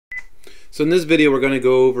So in this video we're going to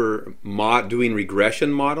go over doing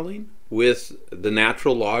regression modeling with the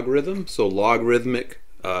natural logarithm, so logarithmic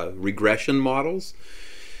regression models.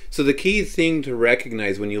 So the key thing to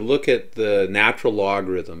recognize when you look at the natural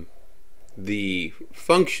logarithm, the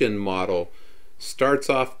function model starts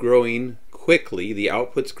off growing quickly, the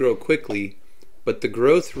outputs grow quickly, but the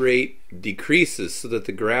growth rate decreases so that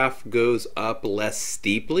the graph goes up less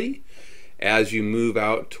steeply as you move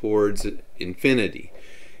out towards infinity.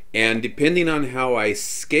 And depending on how I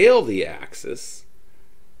scale the axis,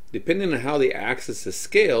 depending on how the axis is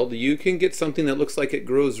scaled, you can get something that looks like it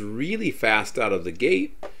grows really fast out of the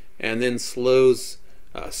gate and then slows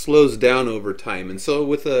down over time. And so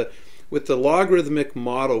with the logarithmic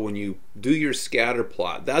model, when you do your scatter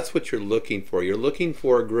plot, that's what you're looking for. You're looking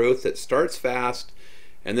for a growth that starts fast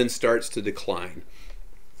and then starts to decline.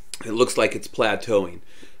 It looks like it's plateauing.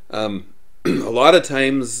 A lot of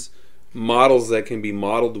times models that can be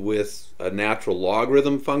modeled with a natural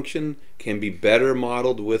logarithm function can be better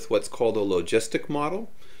modeled with what's called a logistic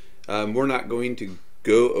model. We're not going to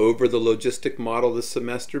go over the logistic model this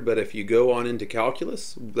semester, but if you go on into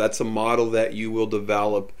calculus, that's a model that you will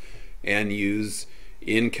develop and use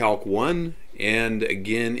in Calc 1 and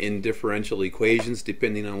again in differential equations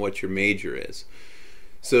depending on what your major is.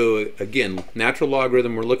 So again, natural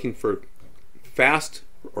logarithm, we're looking for fast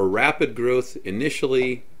or rapid growth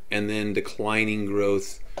initially and then declining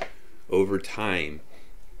growth over time.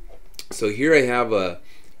 So here I have a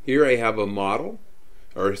model,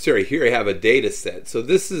 or sorry, here I have a data set. So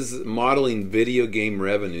this is modeling video game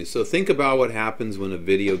revenue. So think about what happens when a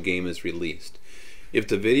video game is released. If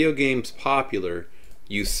the video game's popular,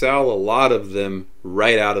 you sell a lot of them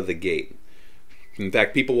right out of the gate. In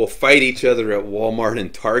fact, people will fight each other at Walmart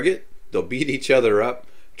and Target. They'll beat each other up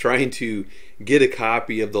trying to get a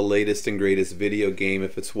copy of the latest and greatest video game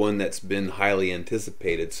if it's one that's been highly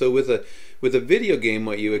anticipated. So with a video game,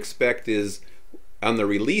 what you expect is on the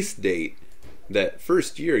release date, that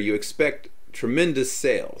first year, you expect tremendous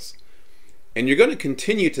sales. And you're going to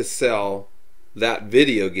continue to sell that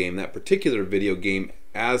video game, that particular video game,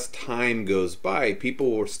 as time goes by.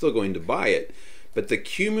 People are still going to buy it. But the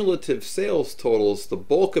cumulative sales totals, the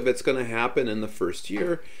bulk of it's going to happen in the first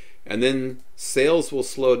year, and then sales will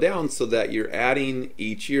slow down so that you're adding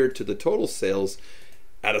each year to the total sales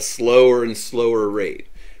at a slower and slower rate.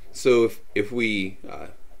 So if we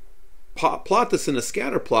plot this in a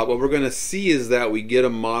scatter plot, what we're going to see is that we get a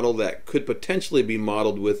model that could potentially be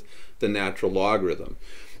modeled with the natural logarithm.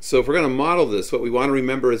 So if we're going to model this, what we want to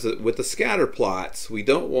remember is that with the scatter plots, we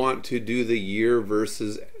don't want to do the year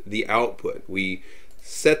versus the output. We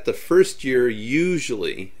set the first year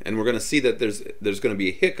usually, and we're going to see that there's going to be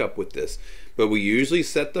a hiccup with this, but we usually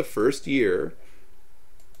set the first year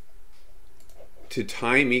to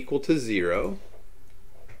time equal to 0.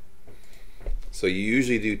 So you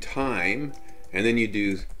usually do time, and then you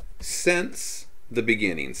do since the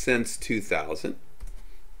beginning, since 2000.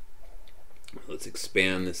 Let's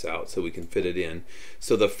expand this out so we can fit it in.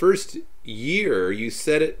 So the first year, you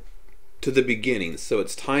set it to the beginning, so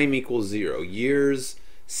it's time equals 0, years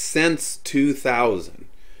since 2000.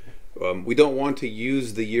 We don't want to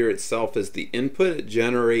use the year itself as the input. It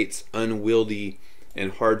generates unwieldy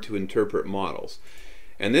and hard to interpret models.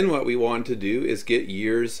 And then what we want to do is get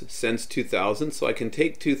years since 2000. So I can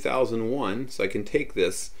take 2001, so I can take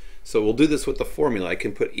this. So we'll do this with the formula. I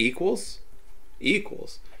can put equals,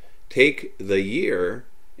 take the year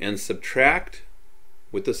and subtract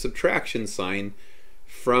with the subtraction sign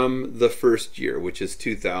from the first year, which is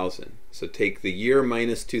 2000. So take the year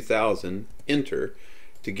minus 2000, enter,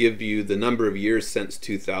 to give you the number of years since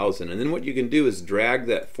 2000. And then what you can do is drag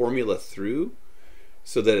that formula through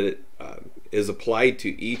so that it is applied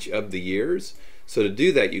to each of the years. So to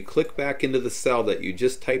do that, you click back into the cell that you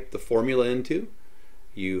just typed the formula into.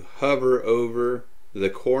 You hover over the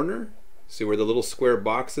corner. See where the little square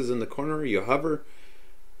box is in the corner? You hover,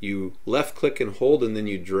 you left click and hold, and then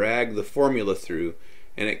you drag the formula through,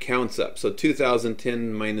 and it counts up. So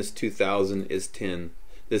 2010 minus 2000 is 10.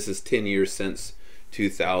 This is 10 years since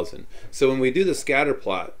 2000. So when we do the scatter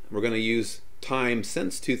plot, we're going to use time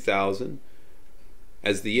since 2000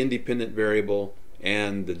 as the independent variable,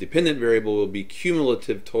 and the dependent variable will be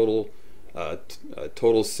cumulative total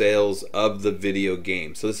sales of the video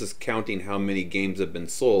game. So this is counting how many games have been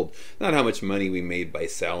sold, not how much money we made by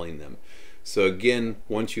selling them. So again,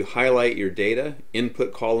 once you highlight your data,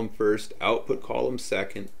 input column first, output column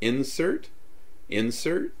second, insert,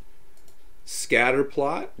 scatter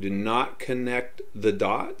plot, do not connect the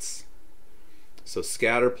dots. So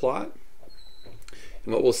scatter plot.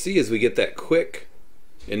 And what we'll see is we get that quick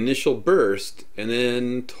initial burst, and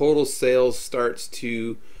then total sales starts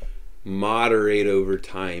to moderate over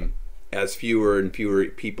time as fewer and fewer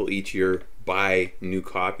people each year buy new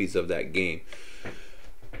copies of that game.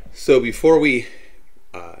 So before we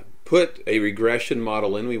put a regression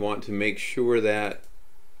model in, we want to make sure that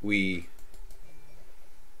we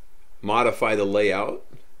modify the layout.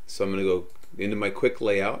 So I'm going to go into my quick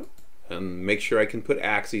layout and make sure I can put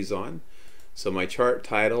axes on. So my chart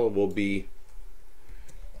title will be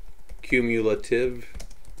cumulative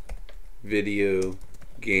video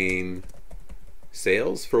game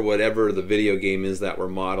sales for whatever the video game is that we're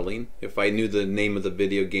modeling. If I knew the name of the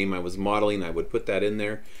video game I was modeling, I would put that in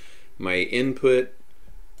there. My input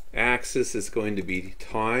axis is going to be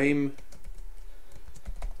time,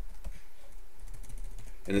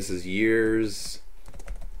 and this is years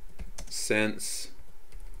since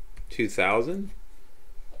 2000.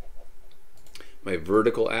 My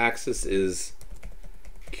vertical axis is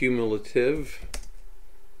cumulative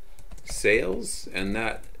sales, and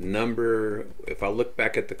that number, if I look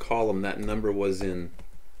back at the column, that number was in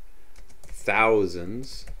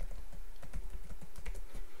thousands.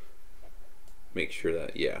 Make sure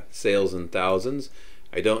that, yeah, sales in thousands.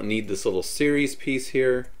 I don't need this little series piece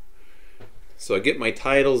here. So I get my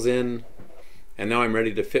titles in, and now I'm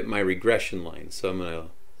ready to fit my regression line. So I'm going to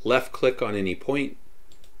left click on any point,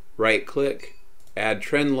 right click, add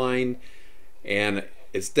trend line, and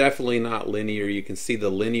it's definitely not linear. You can see the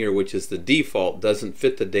linear, which is the default, doesn't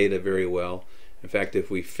fit the data very well. In fact, if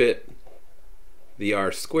we fit the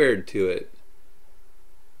r squared to it,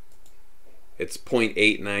 it's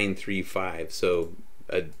 0.8935, so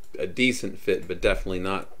a decent fit, but definitely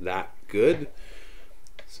not that good.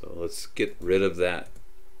 So let's get rid of that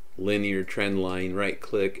linear trend line, right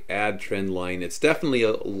click, add trend line. It's definitely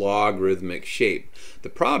a logarithmic shape. The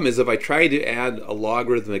problem is if I try to add a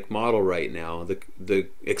logarithmic model right now, the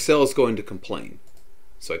Excel is going to complain.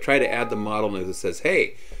 So I try to add the model and it says,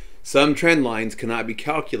 hey, some trend lines cannot be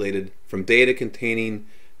calculated from data containing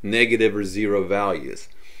negative or zero values.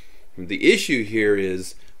 And the issue here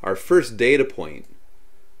is our first data point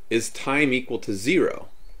is time equal to 0,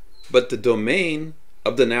 but the domain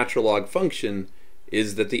of the natural log function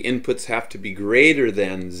is that the inputs have to be greater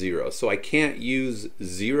than 0. So I can't use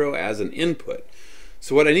 0 as an input.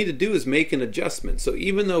 So what I need to do is make an adjustment. So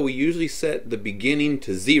even though we usually set the beginning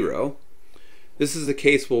to 0, this is the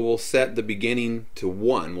case where we'll set the beginning to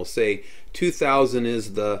 1. We'll say 2000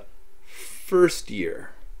 is the first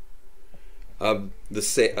year of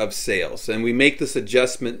sales. And we make this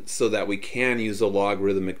adjustment so that we can use a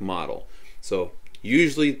logarithmic model. So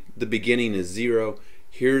usually the beginning is 0.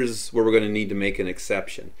 Here's where we're going to need to make an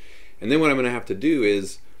exception. And then what I'm going to have to do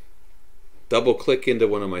is double click into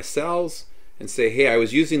one of my cells and say, hey, I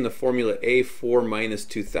was using the formula A4 minus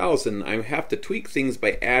 2000. I have to tweak things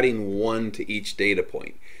by adding 1 to each data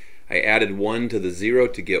point. I added 1 to the 0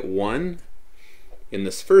 to get 1 in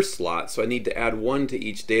this first slot, so I need to add 1 to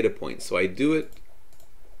each data point. So I do it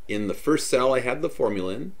in the first cell I had the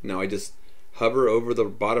formula in. Now I just hover over the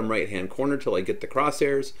bottom right hand corner till I get the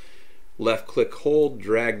crosshairs. Left click, hold,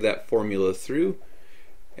 drag that formula through,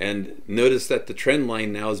 and notice that the trend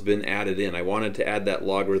line now has been added in. I wanted to add that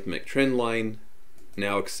logarithmic trend line.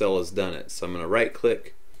 Now Excel has done it. So I'm going to right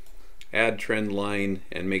click, add trend line,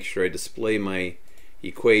 and make sure I display my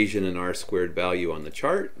equation and r squared value on the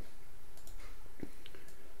chart.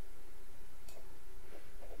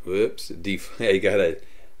 Whoops, I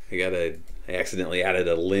accidentally added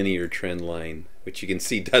a linear trend line, which you can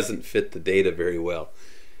see doesn't fit the data very well.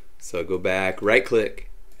 So go back, right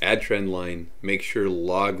click, add trend line, make sure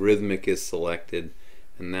logarithmic is selected,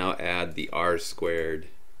 and now add the r squared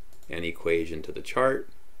and equation to the chart.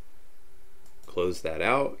 Close that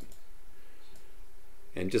out.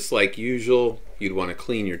 And just like usual, you'd want to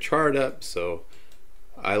clean your chart up, so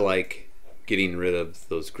I like getting rid of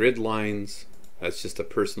those grid lines. That's just a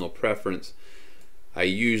personal preference. I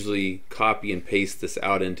usually copy and paste this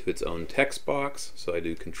out into its own text box, so I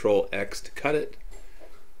do Control X to cut it,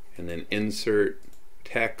 and then insert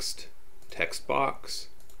text box,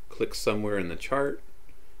 click somewhere in the chart,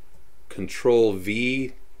 Control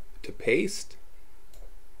V to paste.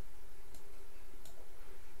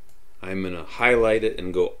 I'm going to highlight it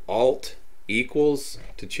and go Alt equals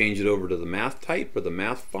to change it over to the math type or the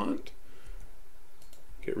math font.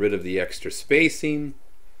 Get rid of the extra spacing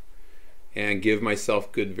and give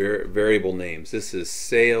myself good variable names. This is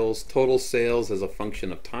sales, total sales as a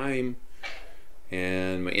function of time,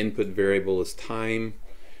 and my input variable is time.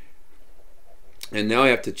 And now I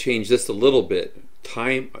have to change this a little bit.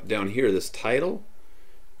 Time down here, this title,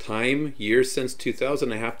 time, year since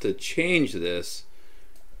 2000, I have to change this.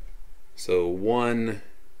 So 1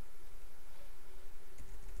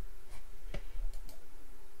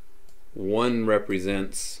 1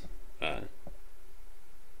 represents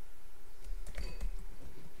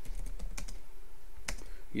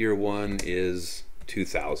year 1 is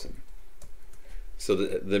 2000. So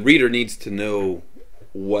the reader needs to know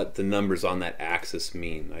what the numbers on that axis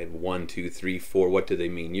mean. I have 1, 2, 3, 4. What do they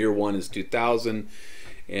mean? Year 1 is 2000,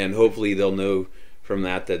 and hopefully they'll know from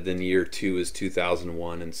that then year 2 is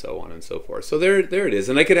 2001, and so on and so forth. So there it is.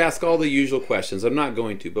 And I could ask all the usual questions. I'm not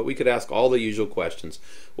going to, but we could ask all the usual questions.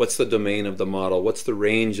 What's the domain of the model? What's the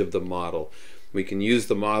range of the model? We can use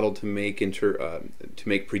the model to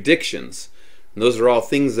make predictions. And those are all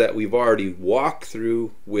things that we've already walked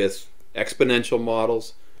through with exponential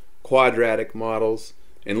models, quadratic models,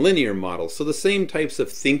 and linear models. So the same types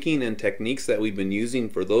of thinking and techniques that we've been using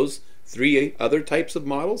for those 3 other types of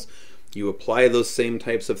models, you apply those same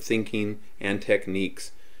types of thinking and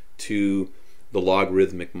techniques to the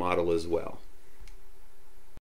logarithmic model as well.